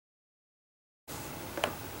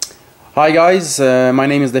Hi guys, my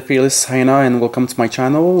name is Fearless Haina and welcome to my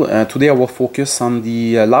channel. Today I will focus on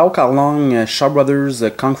the Lau Kar Leung Shaw Brothers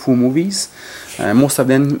Kung Fu movies. Most of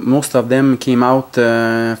them came out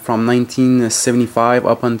from 1975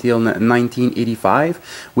 up until 1985,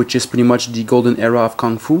 which is pretty much the golden era of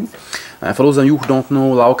Kung Fu. For those of you who don't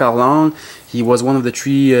know Lau Kar Leung, he was one of the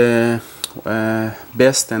three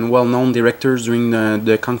best and well-known directors during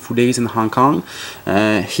the Kung Fu days in Hong Kong.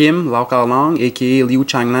 Lau Kar Leung, aka Liu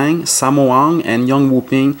Changlang, Sammo Wang, and Young Wu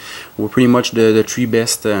Ping were pretty much the three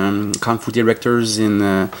best Kung Fu directors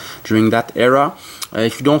in during that era.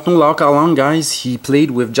 If you don't know Lau Kar Leung, guys, he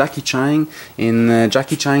played with Jackie Chan in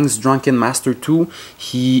Jackie Chan's Drunken Master 2.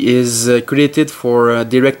 He is credited for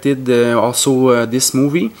directed also this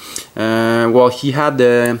movie. Well, he had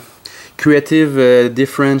creative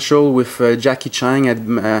differential with Jackie Chan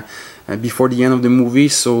before the end of the movie,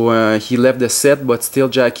 so he left the set, but still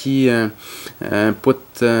Jackie put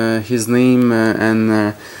his name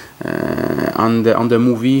and on the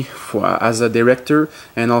movie as a director,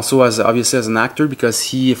 and also as obviously as an actor,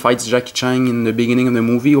 because he fights Jackie Chan in the beginning of the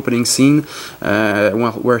movie opening scene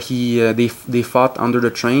where they fought under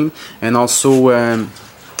the train, and also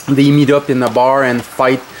they meet up in a bar and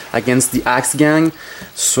fight against the Axe Gang.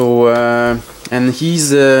 So and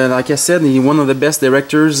he's like I said, one of the best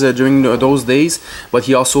directors during those days, but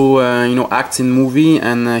he also acts in movie,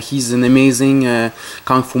 and he's an amazing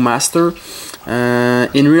Kung Fu master.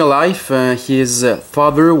 In real life, his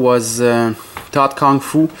father was taught Kung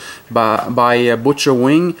Fu by Butcher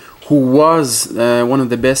Wing, who was one of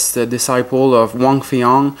the best disciples of Wang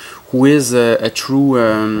Feiyang, who is a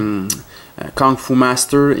true Kung Fu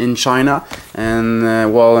master in China. And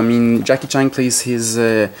well, I mean, Jackie Chan plays his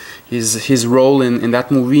role in that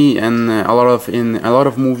movie, and in a lot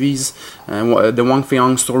of movies. The Wang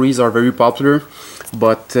Feiyang stories are very popular,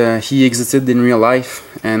 but he existed in real life,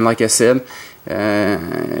 and like I said,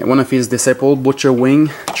 one of his disciples, Butcher Wing,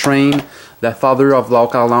 trained the father of Lau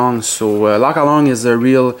Kar Leung. So Lau Kar Leung is a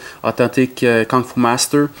real authentic Kung Fu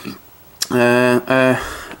master.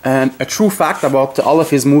 And a true fact about all of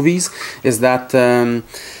his movies is that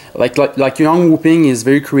like Young Wu Ping is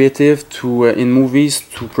very creative in movies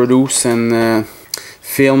to produce and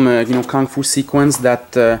film Kung Fu sequence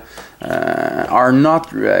that are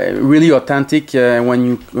not really authentic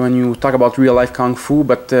when you talk about real life Kung Fu,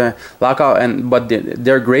 but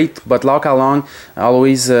they're great. But Lau Kar Leung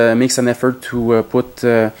always makes an effort to put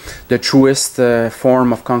the truest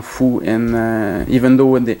form of Kung Fu in, even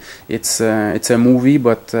though it's a movie,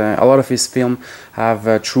 but a lot of his film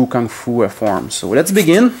have true Kung Fu form. So let's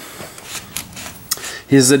begin.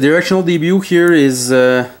 His directional debut here is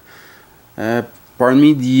pardon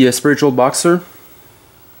me, The Spiritual Boxer.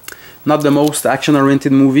 Not the most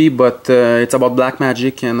action-oriented movie, but it's about black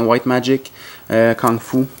magic and white magic Kung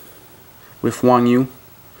Fu with Wang Yu.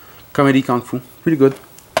 Comedy Kung Fu. Pretty good.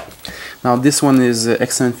 Now this one is an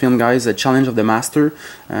excellent film, guys. A Challenge of the Master.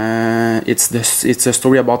 It's a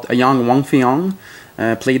story about a young Wang Feiyang,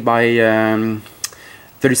 played by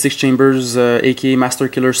 36 Chambers, aka Master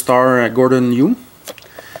Killer star Gordon Liu.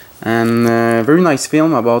 And very nice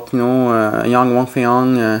film about a young Wang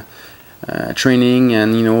Feiyang training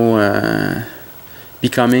and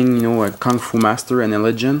becoming a Kung Fu master and a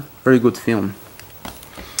legend. Very good film.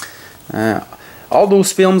 All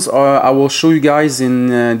those films I will show you guys in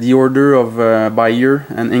the order of by year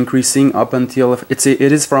and increasing up until it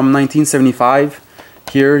is from 1975.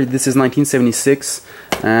 Here this is 1976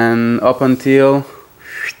 and up until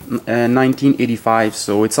 1985.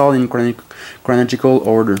 So it's all in chronological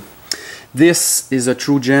order. This is a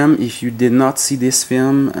true gem. If you did not see this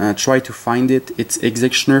film, try to find it. It's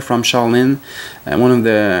Executioner from Shaolin, one of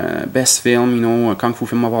the best film, Kung Fu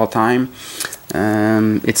film of all time.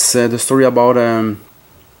 It's the story about a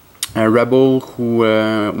rebel who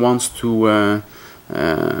wants to,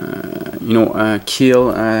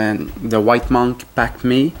 kill the white monk Pak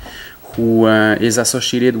Mei, who is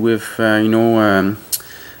associated with,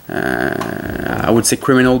 I would say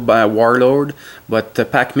criminal warlord, but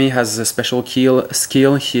Pak Mei has a special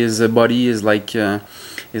skill. His body is like a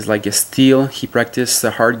steel. He practiced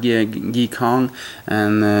hard Gi Kong,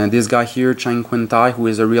 and this guy here, Chang Kun Tai, who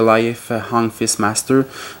is a real life Hong Fist master,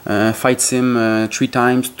 fights him two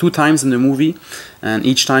times in the movie, and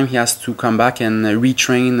each time he has to come back and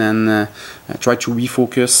retrain and try to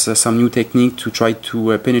refocus some new technique to try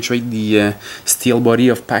to penetrate the steel body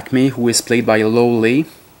of Pak Mei, who is played by Lo Lei.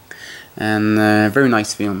 And very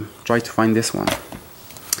nice film. Try to find this one.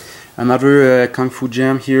 Another Kung Fu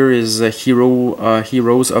gem here is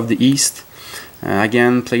Heroes of the East.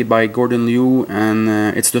 Again, played by Gordon Liu, and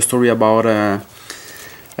it's the story about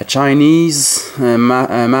a Chinese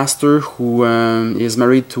master who is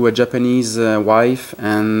married to a Japanese wife,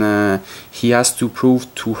 and he has to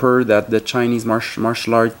prove to her that the Chinese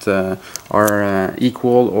martial art are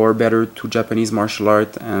equal or better to Japanese martial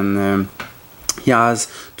art, and he has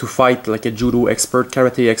to fight like a judo expert,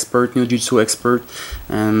 karate expert, jiu-jitsu expert,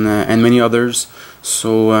 and many others.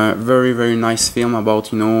 So very nice film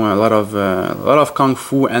about, you know, a lot of kung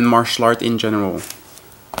fu and martial art in general.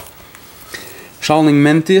 Shaolin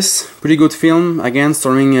Mantis, pretty good film, again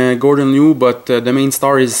starring Gordon Liu, but the main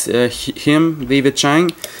star is him, David Chang.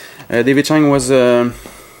 David Chang was a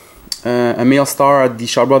male star at the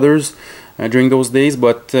Shaw Brothers during those days,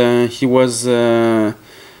 but he was known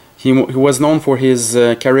for his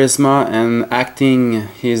charisma and acting.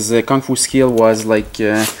 His kung fu skill was like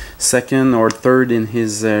second or third in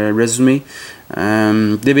his resume.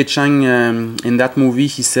 David Chang, in that movie,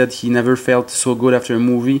 he said he never felt so good after a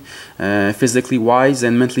movie, physically wise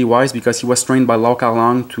and mentally wise, because he was trained by Lau Kar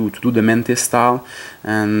Leung to do the Mantis style,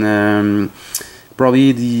 and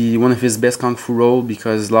probably one of his best kung fu role,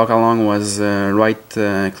 because Lau Kar Leung was right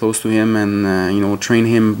close to him and you know, trained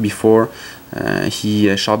him before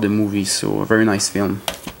he shot the movie. So a very nice film.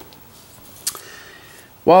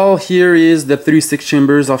 Well, here is the 36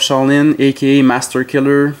 Chambers of Shaolin, aka Master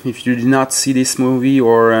Killer. If you did not see this movie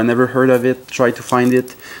or never heard of it, try to find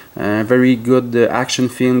it. Very good action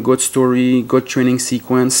film, good story, good training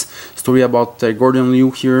sequence. Story about Gordon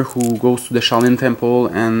Liu here, who goes to the Shaolin Temple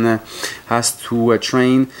and has to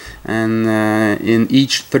train. And in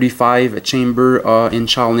each 35 chamber in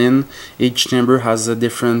Shaolin, each chamber has a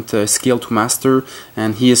different skill to master.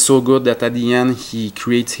 And he is so good that at the end he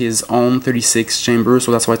creates his own 36 chambers.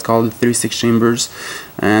 So that's why it's called 36 Chambers.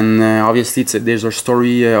 And obviously there's a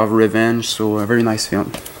story of revenge. So a very nice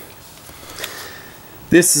film.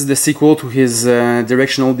 This is the sequel to his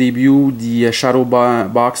directional debut, the Shadow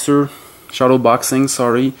Boxing,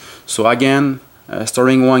 sorry. So again,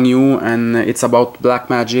 starring Wang Yu, and it's about black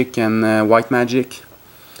magic and white magic.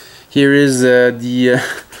 Here is the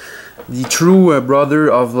true brother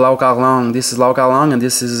of Lau Kar Leung. This is Lau Kar Leung, and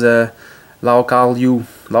this is Lau Kar Leung.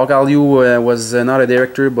 Lau Kar Leung was not a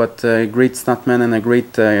director, but a great stuntman and a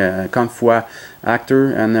great kung fu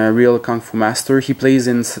actor and a real kung fu master. He plays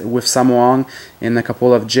with Sammo Hung in a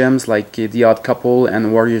couple of gems like The Odd Couple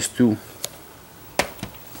and Warriors 2.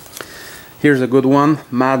 Here's a good one,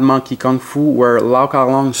 Mad Monkey Kung Fu, where Lau Kar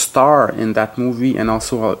Leung star in that movie and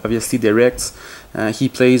also obviously directs. He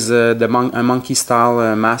plays a monkey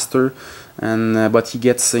style master, and but he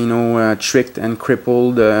gets, you know, tricked and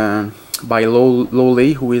crippled by Lo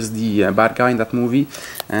Lei, who is the bad guy in that movie,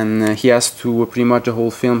 and he has to, pretty much the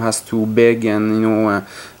whole film has to beg and, you know,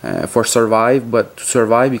 to survive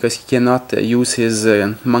because he cannot use his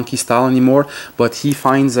monkey style anymore. But he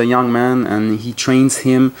finds a young man and he trains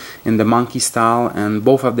him in the monkey style, and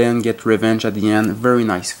both of them get revenge at the end. Very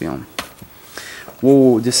nice film.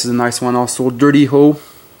 Whoa, this is a nice one also, Dirty Ho,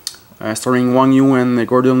 starring Wang Yu and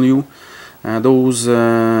Gordon Liu. Those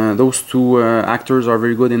two actors are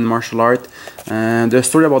very good in martial art. The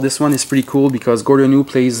story about this one is pretty cool because Gordon Liu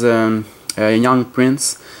plays a young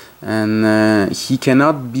prince, and he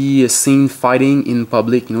cannot be seen fighting in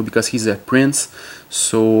public, you know, because he's a prince.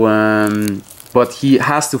 So, but he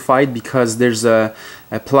has to fight because there's a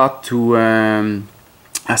plot to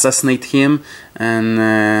assassinate him, and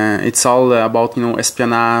it's all about, you know,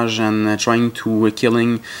 espionage and trying to kill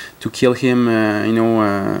him, you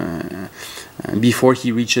know, before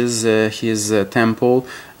he reaches his temple.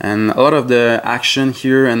 And a lot of the action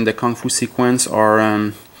here and the kung fu sequence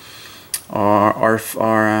are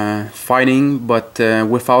fighting, but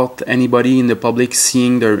without anybody in the public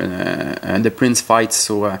seeing the prince fights.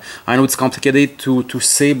 So I know it's complicated to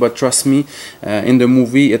say, but trust me, in the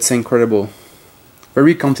movie it's incredible.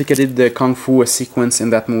 Very complicated kung fu sequence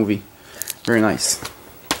in that movie. Very nice.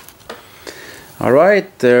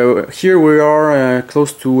 Alright, here we are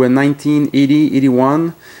close to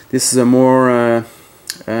 1980-81. This is a more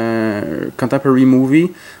contemporary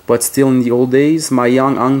movie, but still in the old days. My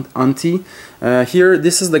Young Auntie. Here,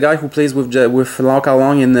 this is the guy who plays with Lau Kar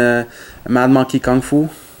Leung in Mad Monkey Kung Fu.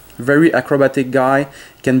 Very acrobatic guy,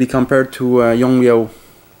 can be compared to Yong Liao.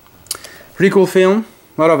 Pretty cool film,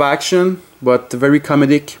 a lot of action, but very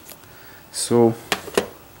comedic. So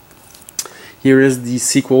here is the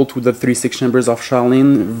sequel to the 36 Chambers of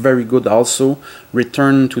Shaolin, very good also.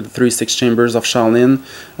 Return to the 36 Chambers of Shaolin.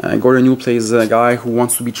 Gordon Liu plays a guy who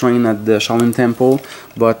wants to be trained at the Shaolin Temple,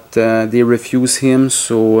 but they refuse him,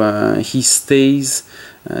 so he stays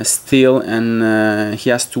still, and he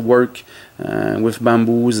has to work with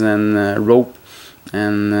bamboos and rope.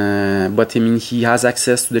 And but I mean, he has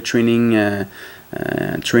access to the training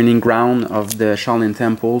training ground of the Shaolin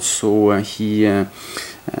Temple. So he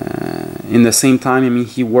in the same time, I mean,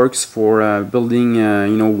 he works for building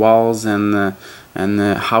you know, walls and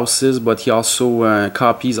houses, but he also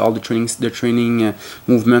copies all the training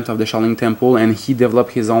movement of the Shaolin Temple, and he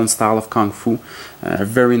developed his own style of Kung Fu.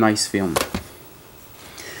 Very nice film.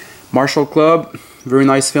 Martial Club, very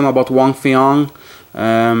nice film about Wang Feong.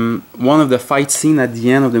 One of the fight scene at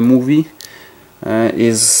the end of the movie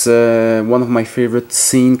is one of my favorite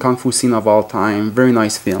Kung Fu scene of all time. Very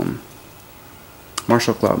nice film.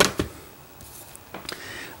 Martial Club.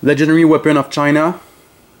 Legendary Weapon of China.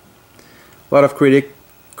 A lot of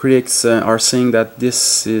critics are saying that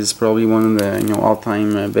this is probably one of the, you know,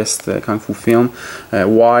 all-time best Kung Fu film.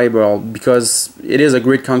 Why? Well, because it is a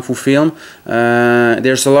great Kung Fu film.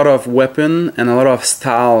 There's a lot of weapon and a lot of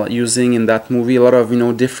style using in that movie. A lot of, you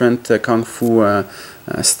know, different Kung Fu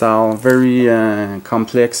style. Very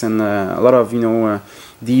complex, and a lot of, you know,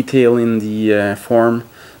 detail in the form.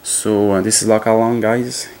 So this is Lau Kar Leung,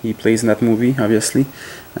 guys. He plays in that movie, obviously.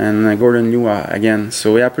 And Gordon Liu again.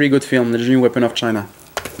 So yeah, pretty good film, Legendary Weapon of China.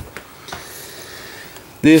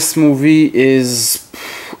 This movie is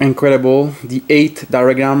incredible. The 8th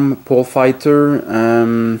Diagram Pole Fighter.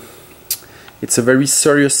 It's a very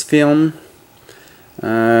serious film.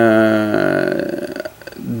 The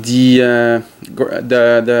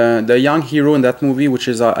young hero in that movie, which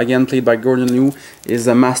is again played by Gordon Liu, is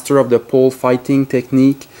a master of the pole fighting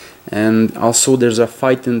technique. And also there's a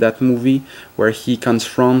fight in that movie where he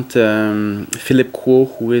confronts Philip Kuo,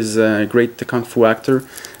 who is a great Kung Fu actor.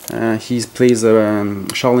 He plays a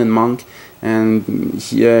Shaolin monk, and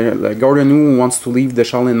Gordon Liu wants to leave the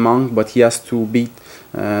Shaolin monk, but he has to beat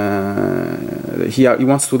he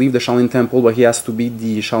wants to leave the Shaolin Temple, but he has to beat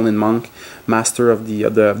the Shaolin monk, master of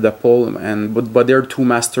the pole. And but there are two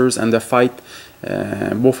masters, and the fight,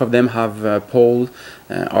 both of them have pole,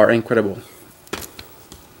 are incredible.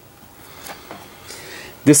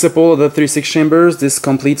 Disciple of the 36 Chambers. This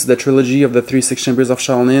completes the trilogy of the 36 Chambers of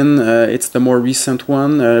Shaolin. It's the more recent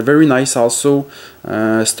one. Very nice also.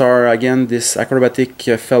 Star again this acrobatic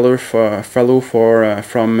fellow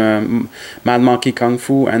from Mad Monkey Kung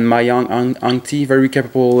Fu, and Ma Yang Ti. Very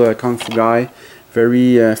capable Kung Fu guy.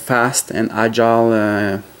 Very fast and agile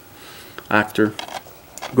actor.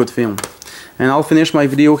 Good film. And I'll finish my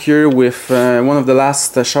video here with one of the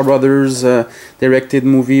last Shaw Brothers directed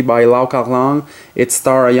movie by Lau Kar Leung. It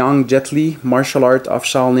stars a young Jet Li, martial art of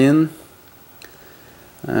Shaolin.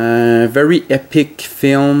 Very epic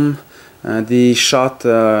film. They shot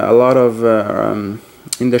a lot of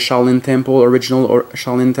in the Shaolin Temple, original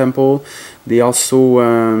Shaolin Temple. They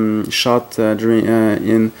also shot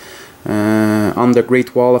during on the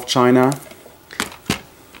Great Wall of China.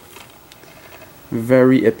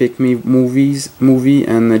 Very epic movie,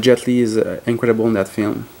 and Jet Li is incredible in that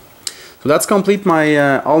film. So that's complete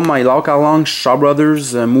my all my Lau Kar Leung Shaw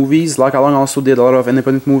Brothers movies. Lau Kar Leung also did a lot of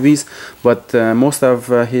independent movies, but most of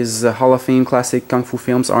his Hall of Fame classic Kung Fu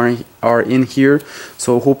films are in here.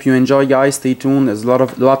 So hope you enjoy, guys. Stay tuned. There's a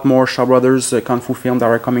lot more Shaw Brothers Kung Fu films that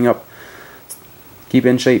are coming up. Keep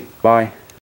in shape. Bye.